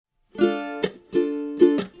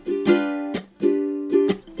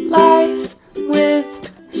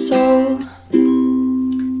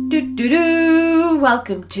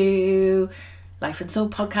welcome to Life and Soul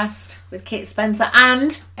podcast with Kate Spencer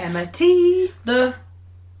and Emma T. The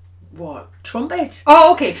What? trumpet.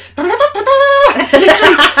 Oh, okay. Literally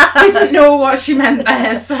didn't know what she meant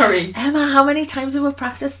there. Sorry. Emma, how many times have we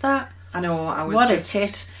practiced that? I know. What a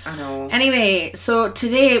tit. I know. Anyway, so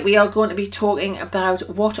today we are going to be talking about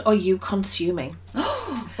what are you consuming.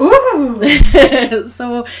 Ooh.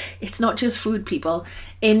 So it's not just food, people.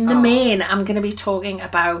 In the main, I'm going to be talking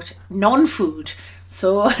about non-food.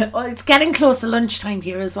 So it's getting close to lunchtime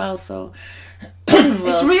here as well. So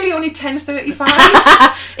It's really only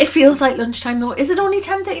 10:35. it feels like lunchtime though. Is it only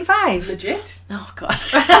 10:35? Legit. Oh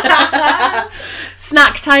God.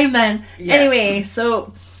 Snack time then. Yeah. Anyway,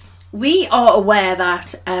 so we are aware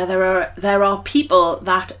that there are people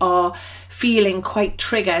that are feeling quite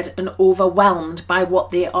triggered and overwhelmed by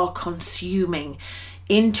what they are consuming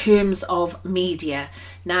in terms of media.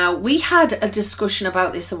 Now, we had a discussion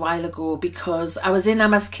about this a while ago because I was in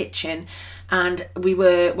Emma's kitchen and we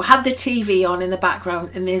had the TV on in the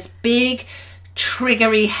background, and this big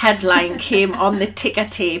triggery headline came on the ticker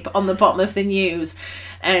tape on the bottom of the news,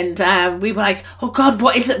 and we were like, oh God,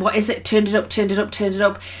 what is it? Turned it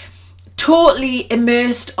up. Totally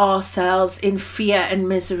immersed ourselves in fear and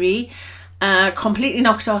misery, completely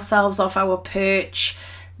knocked ourselves off our perch,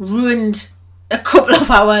 ruined a couple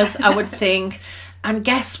of hours, I would think. And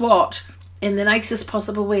guess what? In the nicest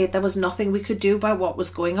possible way, there was nothing we could do about what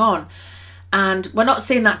was going on. And we're not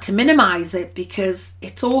saying that to minimise it, because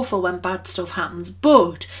it's awful when bad stuff happens.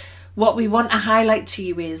 But what we want to highlight to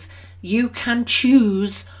you is you can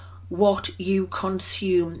choose what you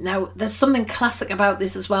consume. Now, there's something classic about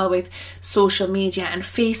this as well with social media, and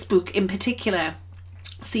Facebook in particular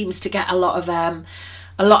seems to get a lot of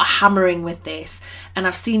hammering with this. And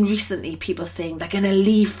I've seen recently people saying they're going to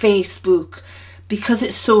leave Facebook because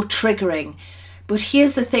it's so triggering. But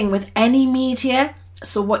here's the thing with any media.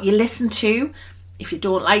 So what you listen to, if you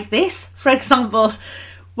don't like this, for example,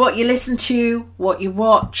 what you listen to, what you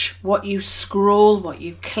watch, what you scroll, what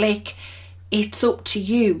you click, it's up to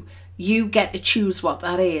you. You get to choose what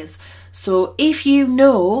that is. So if you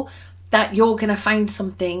know that you're going to find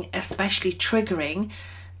something especially triggering,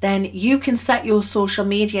 then you can set your social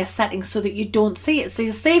media settings so that you don't see it. So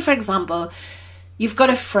say, for example, you've got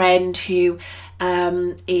a friend who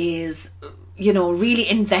is, really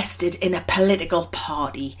invested in a political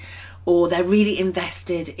party, or they're really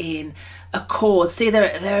invested in a cause. Say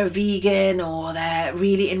they're a vegan, or they're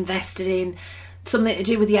really invested in something to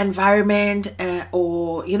do with the environment,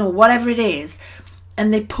 or whatever it is,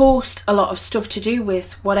 and they post a lot of stuff to do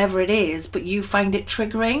with whatever it is, but you find it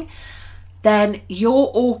triggering, then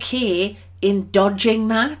you're okay in dodging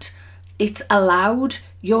that. It's allowed.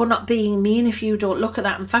 You're not being mean if you don't look at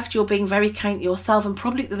that. In fact, you're being very kind to yourself and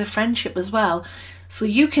probably to the friendship as well. So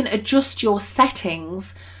you can adjust your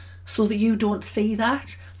settings so that you don't see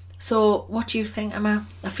that. So what do you think, Emma?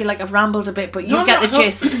 I feel like I've rambled a bit, but you get the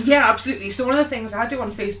gist. Yeah, absolutely. So one of the things I do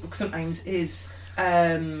on Facebook sometimes is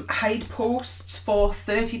hide posts for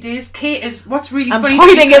 30 days. Kate is, what's really funny... I'm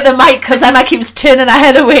pointing at the mic because Emma keeps turning her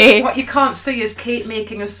head away. What you can't see is Kate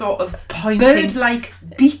making a sort of Pointing. bird-like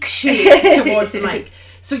beak shape towards the mic.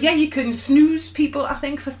 So yeah, you can snooze people, I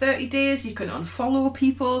think, for 30 days. You can unfollow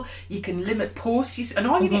people. You can limit posts. And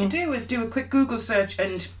all you need to do is do a quick Google search,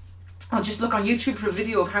 and I'll just look on YouTube for a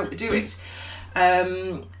video of how to do it.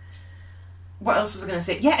 What else was I going to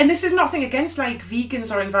say? Yeah, and this is nothing against like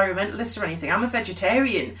vegans or environmentalists or anything. I'm a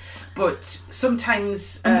vegetarian, but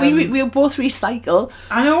sometimes we both recycle.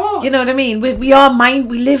 I know. You know what I mean? We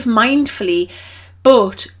live mindfully,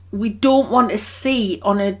 but we don't want to see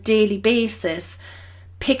on a daily basis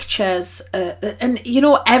pictures, and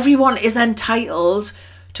everyone is entitled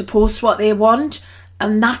to post what they want,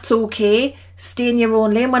 and that's okay. Stay in your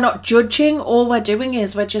own lane. We're not judging. All we're doing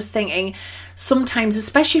is we're just thinking, sometimes,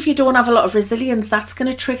 especially if you don't have a lot of resilience, that's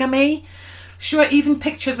going to trigger me. Sure, even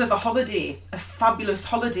pictures of a holiday, a fabulous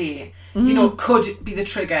holiday, could be the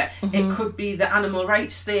trigger. It could be the animal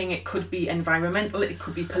rights thing. It could be environmental. It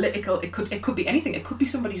could be political. It could be anything. It could be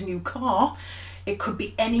somebody's new car. It could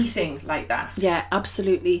be anything like that. Yeah,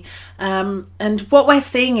 absolutely. And what we're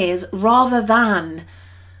saying is, rather than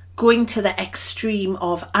going to the extreme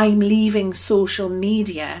of I'm leaving social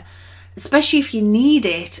media, especially if you need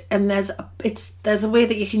it, and there's a way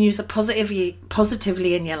that you can use it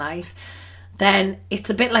positively in your life, then it's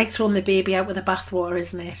a bit like throwing the baby out with the bathwater,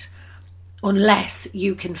 isn't it? Unless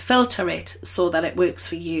you can filter it so that it works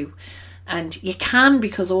for you. And you can,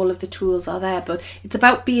 because all of the tools are there, but it's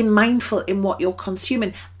about being mindful in what you're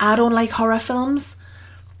consuming. I don't like horror films.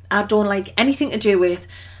 I don't like anything to do with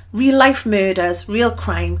real life murders, real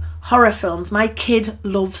crime, horror films. My kid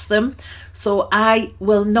loves them. So I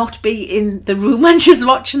will not be in the room when she's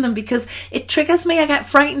watching them because it triggers me. I get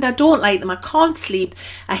frightened. I don't like them. I can't sleep.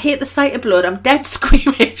 I hate the sight of blood. I'm dead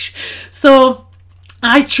squeamish. So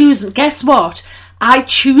I choose, and guess what? I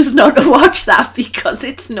choose not to watch that because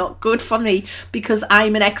it's not good for me, because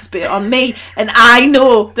I'm an expert on me and I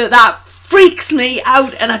know that freaks me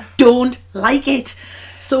out and I don't like it.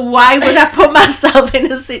 So why would I put myself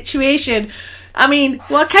in a situation? I mean,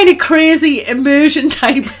 what kind of crazy immersion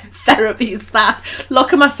type therapy is that?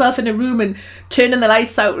 Locking myself in a room and turning the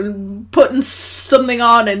lights out and putting something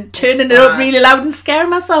on and turning it up really loud and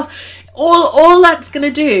scaring myself. All that's going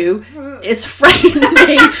to do is frighten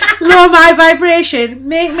me, lower my vibration,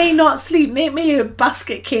 make me not sleep, make me a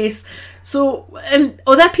basket case. So, and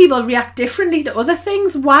other people react differently to other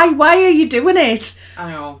things. Why are you doing it?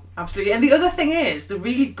 I know, absolutely. And the other thing is, the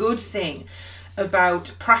really good thing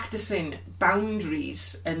about practicing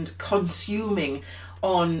boundaries and consuming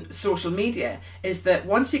on social media is that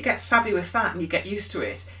once you get savvy with that and you get used to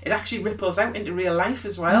it, it actually ripples out into real life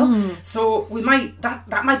as well. So we might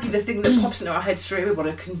that might be the thing that pops into our head straight away.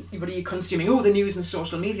 What are you consuming? Oh, the news and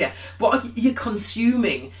social media. What are you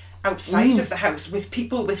consuming outside of the house with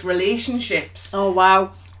people, with relationships? Oh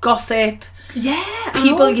wow, gossip. Yeah,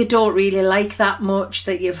 people you don't really like that much,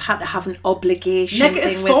 that you've had to have an obligation.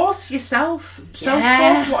 Negative thoughts yourself,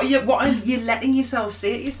 self-talk. What are you letting yourself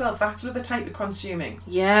say to yourself? That's another type of consuming.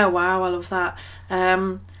 Yeah, wow, I love that.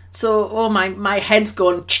 So, my head's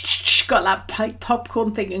going, got that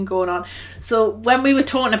popcorn thinking going on. So when we were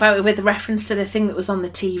talking about it with reference to the thing that was on the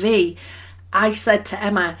TV, I said to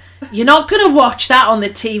Emma, you're not going to watch that on the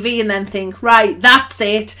TV and then think, right, that's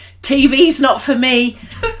it, TV's not for me.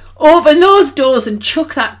 Open those doors and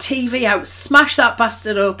chuck that TV out. Smash that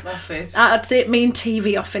bastard up. That's it. That's it. Me and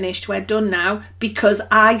TV are finished. We're done now because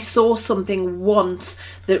I saw something once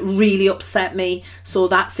that really upset me. So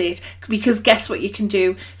that's it. Because guess what you can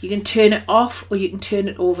do? You can turn it off or you can turn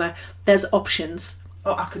it over. There's options.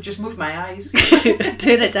 Oh, I could just move my eyes.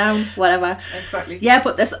 Turn it down, whatever. Exactly. Yeah,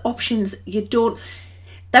 but there's options.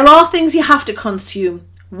 There are things you have to consume.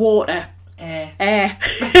 Water. Air.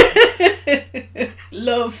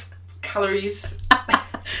 Love. Calories.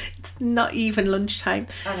 It's not even lunchtime.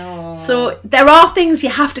 I know. So there are things you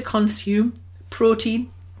have to consume.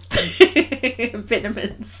 Protein.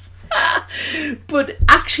 Vitamins. But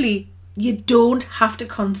actually, you don't have to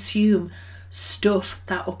consume stuff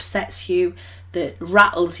that upsets you, that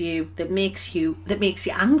rattles you, that makes you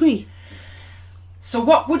angry. So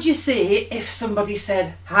what would you say if somebody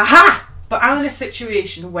said, "Aha! But I'm in a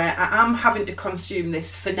situation where I am having to consume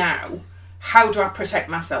this for now. How do I protect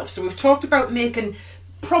myself?" So we've talked about making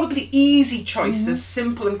probably easy choices,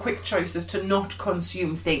 simple and quick choices to not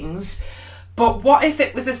consume things. But what if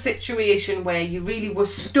it was a situation where you really were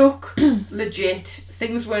stuck, legit,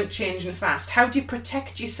 things weren't changing fast? How do you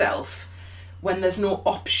protect yourself when there's no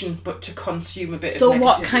option but to consume a bit of negativity? So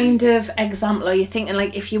what kind of example are you thinking?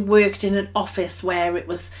 Like if you worked in an office where it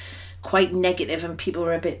was quite negative and people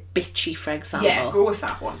were a bit bitchy, for example. Yeah, go with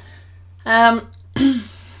that one.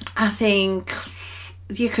 I think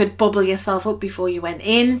you could bubble yourself up before you went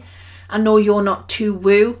in. I know you're not too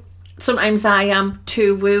woo. Sometimes I am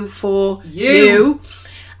too woo for you.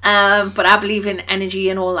 But I believe in energy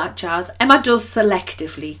and all that jazz. Emma does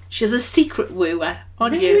selectively. She's a secret wooer,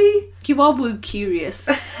 aren't you? You are woo curious.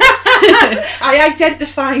 I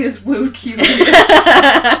identify as woo curious.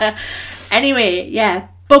 Anyway, yeah.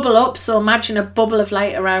 Bubble up. So imagine a bubble of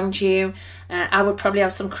light around you. I would probably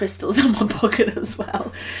have some crystals in my pocket as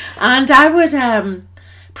well. And I would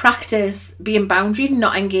practice being boundaried,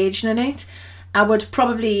 not engaging in it. I would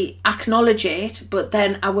probably acknowledge it, but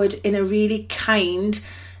then I would, in a really kind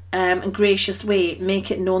and gracious way, make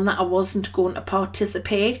it known that I wasn't going to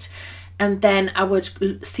participate. And then I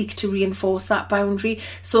would seek to reinforce that boundary.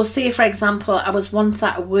 So say, for example, I was once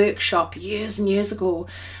at a workshop years and years ago,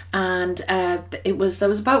 and there was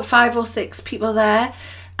about 5 or 6 people there,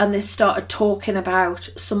 and they started talking about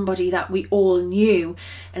somebody that we all knew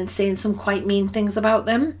and saying some quite mean things about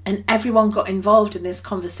them, and everyone got involved in this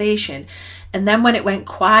conversation. And then when it went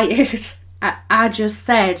quiet, I just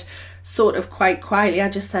said, sort of quite quietly, I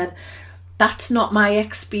just said, that's not my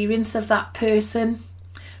experience of that person.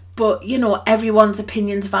 But, you know, everyone's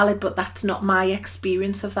opinion's valid, but that's not my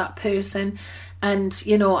experience of that person. And,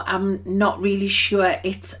 you know, I'm not really sure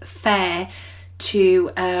it's fair to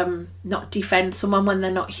not defend someone when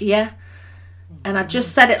they're not here. And I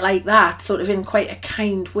just said it like that, sort of in quite a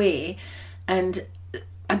kind way. And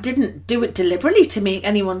I didn't do it deliberately to make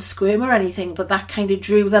anyone squirm or anything, but that kind of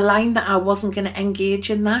drew the line that I wasn't going to engage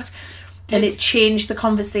in that. and it changed the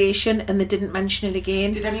conversation, and they didn't mention it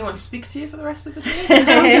again. Did anyone speak to you for the rest of the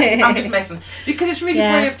day? I'm just messing. Because it's really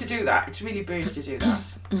brave to do that. It's really brave to do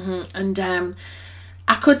that. And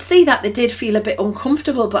I could see that they did feel a bit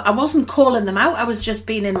uncomfortable, but I wasn't calling them out. I was just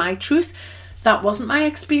being in my truth. That wasn't my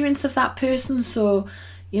experience of that person. So,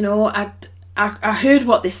 you know, I heard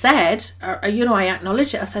what they said. You know, I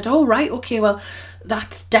acknowledged it. I said, oh, right, okay, well,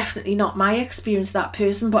 that's definitely not my experience of that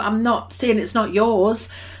person, but I'm not saying it's not yours.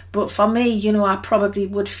 But for me, you know, I probably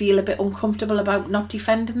would feel a bit uncomfortable about not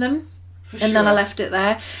defending them. And then I left it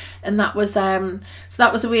there. And that was so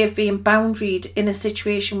that was a way of being boundaried in a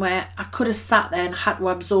situation where I could have sat there and had to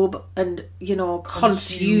absorb and, you know,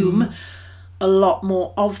 consume a lot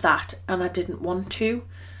more of that, and I didn't want to.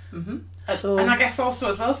 So, and I guess also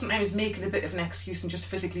as well, sometimes making a bit of an excuse and just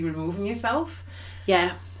physically removing yourself.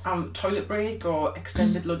 Yeah. Toilet break or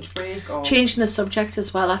extended lunch break, or changing the subject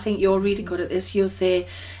as well. I think you're really good at this. You'll say,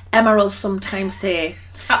 Emma will sometimes say,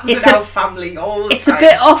 it's our family all the time. It's a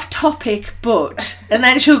bit off topic, but, and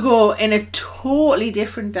then she'll go in a totally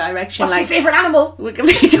different direction. What's your favourite animal? We can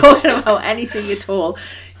be talking about anything at all.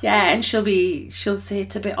 Yeah, and she'll say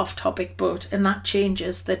it's a bit off topic, but, and that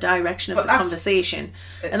changes the direction of the conversation,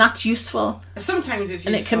 and that's useful. Sometimes it's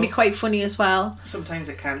useful, and it can be quite funny as well. Sometimes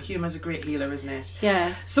it can. Humour's a great healer, isn't it?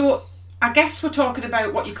 Yeah. So I guess we're talking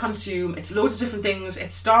about what you consume. It's loads of different things.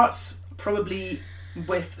 It starts probably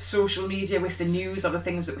with social media, with the news, or the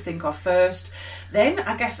things that we think of first. Then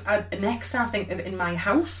I guess next I think of in my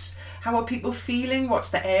house. How are people feeling? What's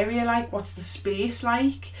the area like? What's the space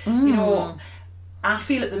like? You know, I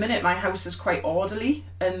feel at the minute my house is quite orderly,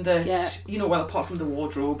 and that, you know, well, apart from the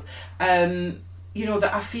wardrobe, you know,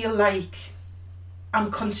 that I feel like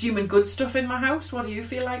I'm consuming good stuff in my house. What do you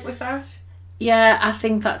feel like with that? Yeah, I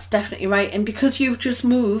think that's definitely right. And because you've just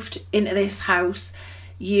moved into this house,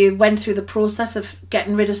 you went through the process of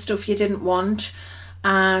getting rid of stuff you didn't want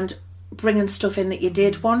and bringing stuff in that you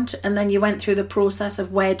did want, and then you went through the process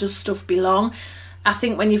of where does stuff belong. I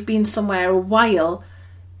think when you've been somewhere a while,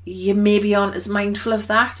 you maybe aren't as mindful of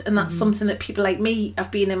that, and that's something that people like me,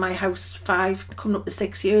 I've been in my house 5, coming up to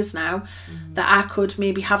 6 years now, that I could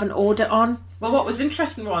maybe have an audit on. Well, what was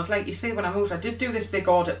interesting was, like you say, when I moved, I did do this big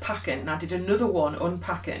audit packing, and I did another one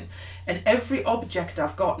unpacking, and every object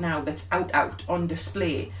I've got now that's out on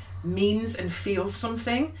display means and feels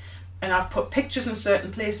something. And I've put pictures in certain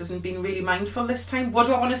places and been really mindful this time. What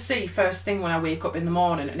do I want to see first thing when I wake up in the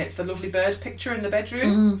morning? And it's the lovely bird picture in the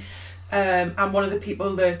bedroom. I'm one of the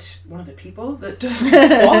people that what?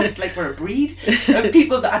 Like we're a breed of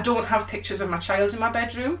people that I don't have pictures of my child in my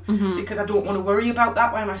bedroom because I don't want to worry about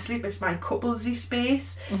that while I'm asleep. It's my couplesy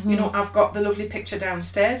space. You know, I've got the lovely picture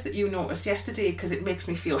downstairs that you noticed yesterday because it makes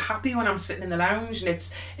me feel happy when I'm sitting in the lounge, and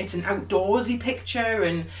it's an outdoorsy picture,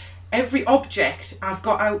 and every object I've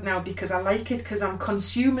got out now because I like it, because I'm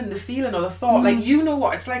consuming the feeling or the thought. Like, you know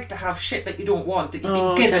what it's like to have shit that you don't want, that you've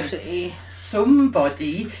been given. Definitely.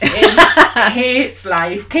 Somebody in Kate's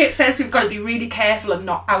life. Kate says we've got to be really careful and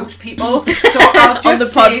not out people. So I'll just on the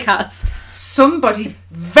say podcast. Somebody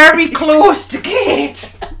very close to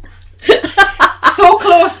Kate. So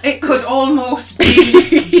close it could almost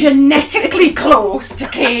be genetically close to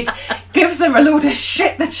Kate. Gives her a load of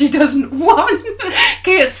shit that she doesn't want.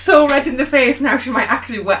 Kate's so red in the face now she might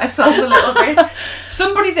actually wet herself a little bit.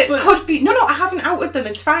 Somebody that could be... No, I haven't outed them,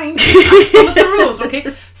 it's fine. I followed the rules,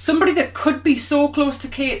 okay? Somebody that could be so close to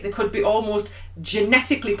Kate, they could be almost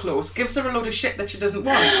genetically close. Gives her a load of shit that she doesn't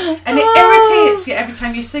want. And it irritates you every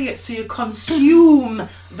time you see it, so you consume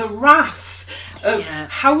the wrath of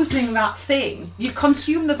housing that thing. You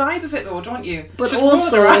consume the vibe of it though, don't you? But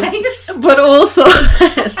also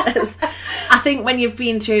I think when you've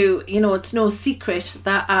been through, you know, it's no secret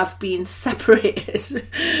that I've been separated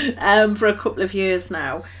for a couple of years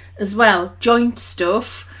now as well. Joint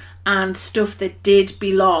stuff and stuff that did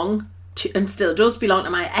belong to, and still does belong to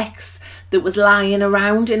my ex, that was lying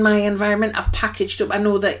around in my environment, I've packaged up. I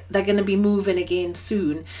know that they're going to be moving again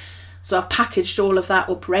soon, so I've packaged all of that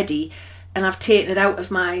up ready, and I've taken it out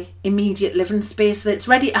of my immediate living space so that it's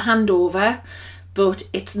ready to hand over, but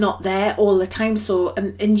it's not there all the time. So,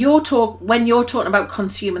 and in your talk, when you're talking about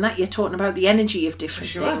consuming that, you're talking about the energy of different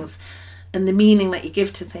things and the meaning that you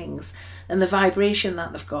give to things and the vibration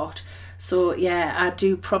that they've got. So yeah, I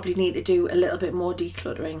do probably need to do a little bit more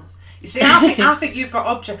decluttering. You see, I think you've got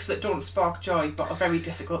objects that don't spark joy but are very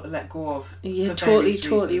difficult to let go of. You're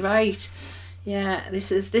totally right. Yeah,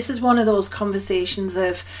 this is one of those conversations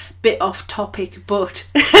of bit off topic, but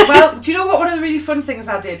well, do you know what? One of the really fun things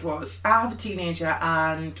I did was, I have a teenager,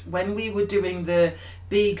 and when we were doing the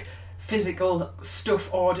big physical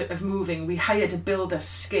stuff audit of moving, we hired a builder,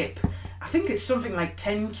 Skip, I think it's something like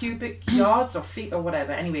 10 cubic yards or feet or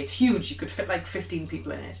whatever. Anyway, it's huge. You could fit like 15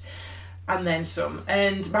 people in it. And then some.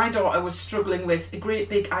 And my daughter was struggling with a great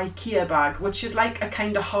big IKEA bag, which is like a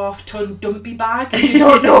kind of half-ton dumpy bag. If you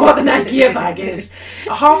don't know what an IKEA bag is.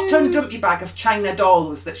 A half-ton dumpy bag of China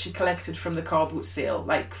dolls that she collected from the car boot sale,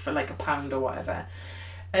 like for like £1 or whatever.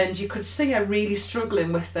 And you could see her really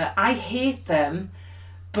struggling with I hate them,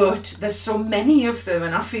 but there's so many of them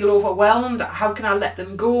and I feel overwhelmed. How can I let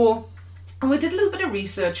them go? And we did a little bit of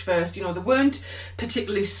research first. You know, they weren't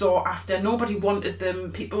particularly sought after. Nobody wanted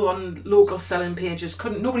them. People on local selling pages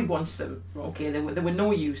nobody wants them. Okay, they were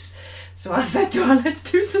no use. So I said to her, let's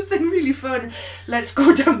do something really fun. Let's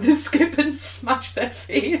go down the skip and smash their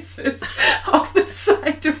faces off the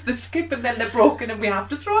side of the skip, and then they're broken and we have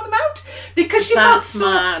to throw them out. Because she felt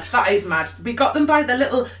mad. That is mad. We got them by their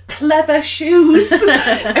little pleather shoes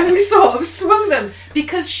and we sort of swung them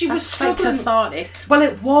because she was struggling. Cathartic. Well,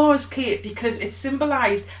 it was, Kate, because it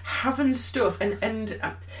symbolised having stuff and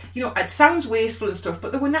you know, it sounds wasteful and stuff,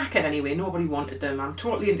 but they were knackered anyway. Nobody wanted them. I'm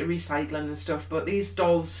totally into recycling and stuff, but these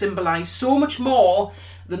dolls symbolise so much more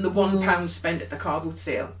than the £1 spent at the car boot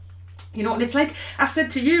sale. You know, and it's like I said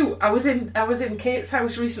to you, I was in Kate's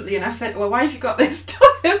house recently and I said, well, why have you got this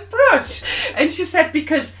toilet brush? And she said,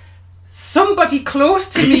 because somebody close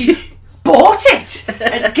to me bought it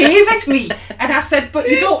and gave it me. And I said, but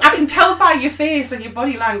I can tell by your face and your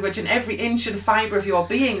body language and every inch and fibre of your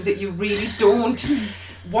being that you really don't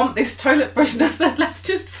want this toilet brush. And I said, let's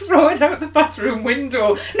just throw it out the bathroom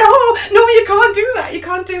window. No, you can't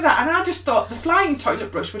do that. And I just thought the flying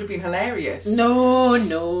toilet brush would have been hilarious.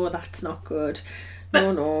 No, that's not good.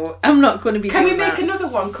 No, I'm not going to be doing that. Can we make another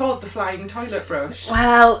one called the flying toilet brush?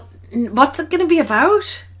 Well, what's it going to be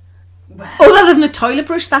about? Well, other than the toilet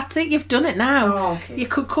brush, that's it. You've done it now. Oh, okay. You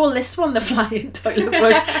could call this one the flying toilet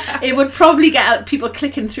brush. It would probably get people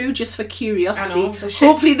clicking through just for curiosity.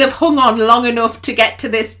 Hopefully they've hung on long enough to get to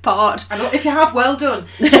this part. I know. If you have, well done.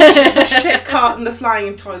 The shit cart and the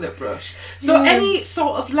flying toilet brush. So any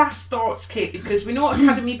sort of last thoughts, Kate? Because we know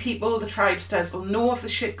Academy people, the Tribesters, will know of the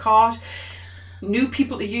shit cart. New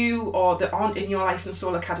people to you or that aren't in your Life and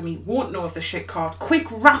Soul Academy won't know of the shit cart. Quick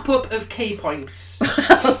wrap up of key points.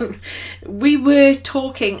 We were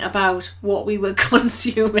talking about what we were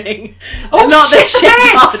consuming. Oh, not the shit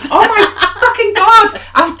cart. Oh my fucking god!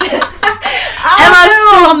 Emma's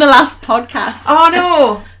still on the last podcast. Oh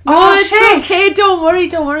no! No, it's okay. Don't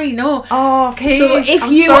worry. No. Oh, okay. So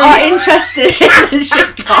if you are interested in the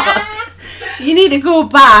shit cart, you need to go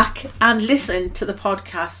back and listen to the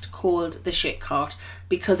podcast called The Shit Cart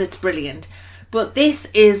because it's brilliant. But this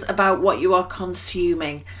is about what you are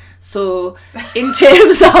consuming. So in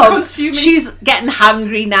terms of she's getting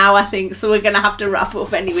hungry now, I think, so we're going to have to wrap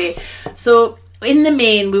up anyway. So in the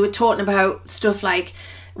main, we were talking about stuff like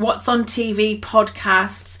what's on TV,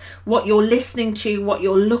 podcasts, what you're listening to, what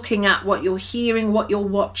you're looking at, what you're hearing, what you're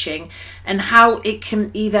watching, and how it can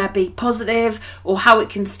either be positive or how it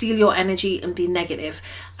can steal your energy and be negative.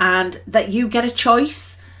 And that you get a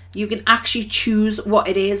choice. You can actually choose what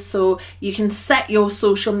it is. So you can set your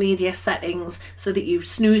social media settings so that you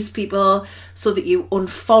snooze people, so that you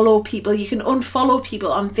unfollow people. You can unfollow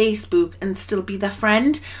people on Facebook and still be their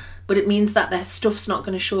friend, but it means that their stuff's not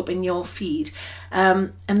going to show up in your feed.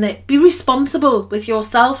 And that be responsible with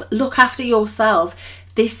yourself. Look after yourself.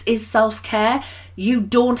 This is self-care. You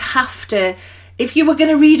don't have to. If you were going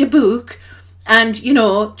to read a book and, you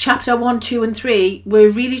know, chapter 1, 2 and 3 were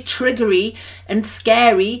really triggery and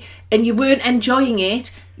scary and you weren't enjoying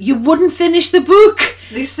it, you wouldn't finish the book.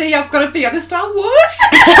 You see, I've got to be honest, I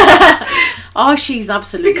would. Oh, she's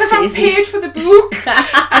absolutely because crazy. I've paid for the book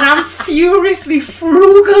and I'm furiously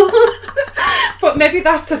frugal. But maybe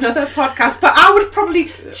that's another podcast. But I would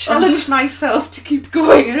probably challenge myself to keep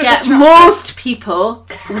going. Yeah, most people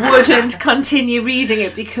wouldn't continue reading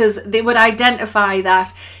it because they would identify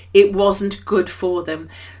that it wasn't good for them.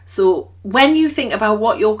 So when you think about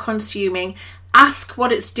what you're consuming, ask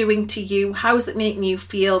what it's doing to you. How is it making you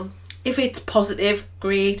feel? If it's positive,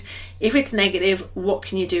 great. If it's negative, what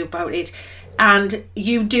can you do about it? And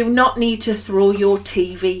you do not need to throw your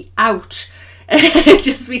TV out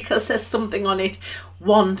just because there's something on it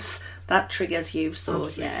once that triggers you. So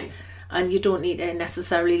absolutely. Yeah. And you don't need to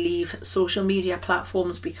necessarily leave social media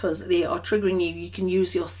platforms because they are triggering you. You can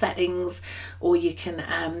use your settings, or you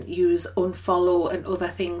can use unfollow and other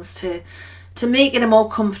things to make it a more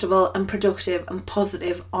comfortable and productive and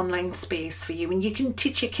positive online space for you. And you can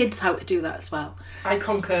teach your kids how to do that as well. I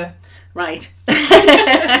concur. Right.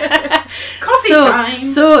 Coffee time.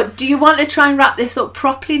 So do you want to try and wrap this up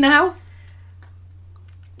properly now?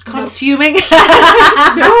 Consuming? No,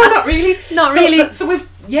 not really. Not really. So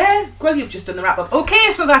Yeah, well, you've just done the wrap up.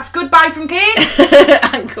 Okay, so that's goodbye from Kate.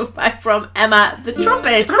 And goodbye from Emma the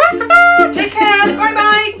trumpet. Take care. Bye bye.